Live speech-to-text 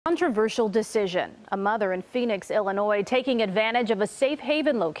Controversial decision. A mother in Phoenix, Illinois, taking advantage of a safe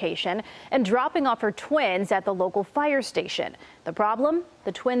haven location and dropping off her twins at the local fire station. The problem?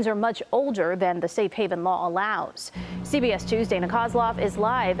 The twins are much older than the safe haven law allows. CBS 2's Dana Kozlov is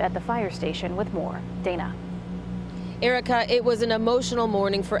live at the fire station with more. Dana. Erica, it was an emotional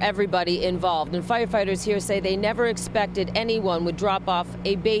morning for everybody involved, and firefighters here say they never expected anyone would drop off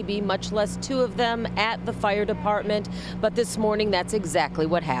a baby, much less two of them, at the fire department. But this morning, that's exactly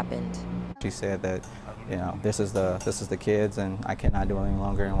what happened. She said that, this is the kids, and I cannot do it any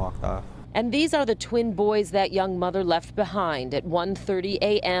longer, and walked off. And these are the twin boys that young mother left behind at 1:30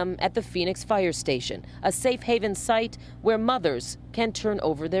 a.m. at the Phoenix fire station, a safe haven site where mothers can turn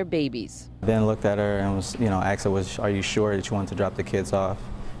over their babies. Then looked at her and asked her, are you sure that you want to drop the kids off?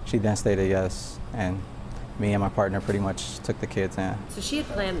 She then stated yes, and me and my partner pretty much took the kids in. So she had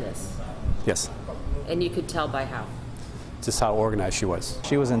planned this? Yes. And you could tell by how? Just how organized she was.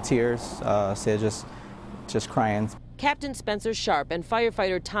 She was in tears, said just crying. Captain Spencer Sharp and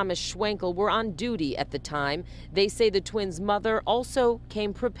firefighter Thomas Schwenkel were on duty at the time. They say the twins' mother also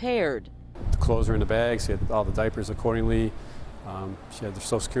came prepared. The clothes were in the bags. She had all the diapers accordingly. She had their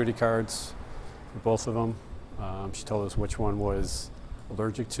Social Security cards for both of them. She told us which one was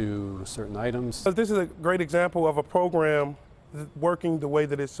allergic to certain items. This is a great example of a program working the way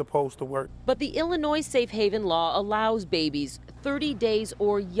that it's supposed to work. But the Illinois safe haven law allows babies 30 days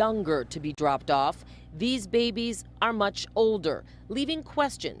or younger to be dropped off. These babies are much older, leaving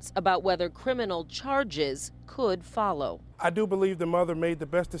questions about whether criminal charges could follow. I do believe the mother made the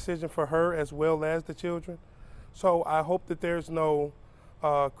best decision for her as well as the children. So I hope that there's no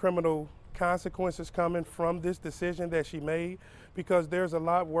criminal consequences coming from this decision that she made, because there's a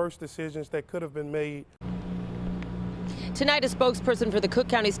lot worse decisions that could have been made. Tonight, a spokesperson for the Cook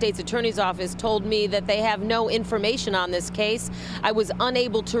County State's Attorney's Office told me that they have no information on this case. I was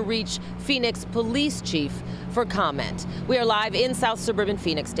unable to reach Phoenix Police Chief for comment. We are live in South Suburban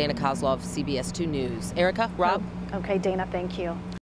Phoenix. Dana Kozlov, CBS 2 News. Erica, Rob? Okay, Dana, thank you.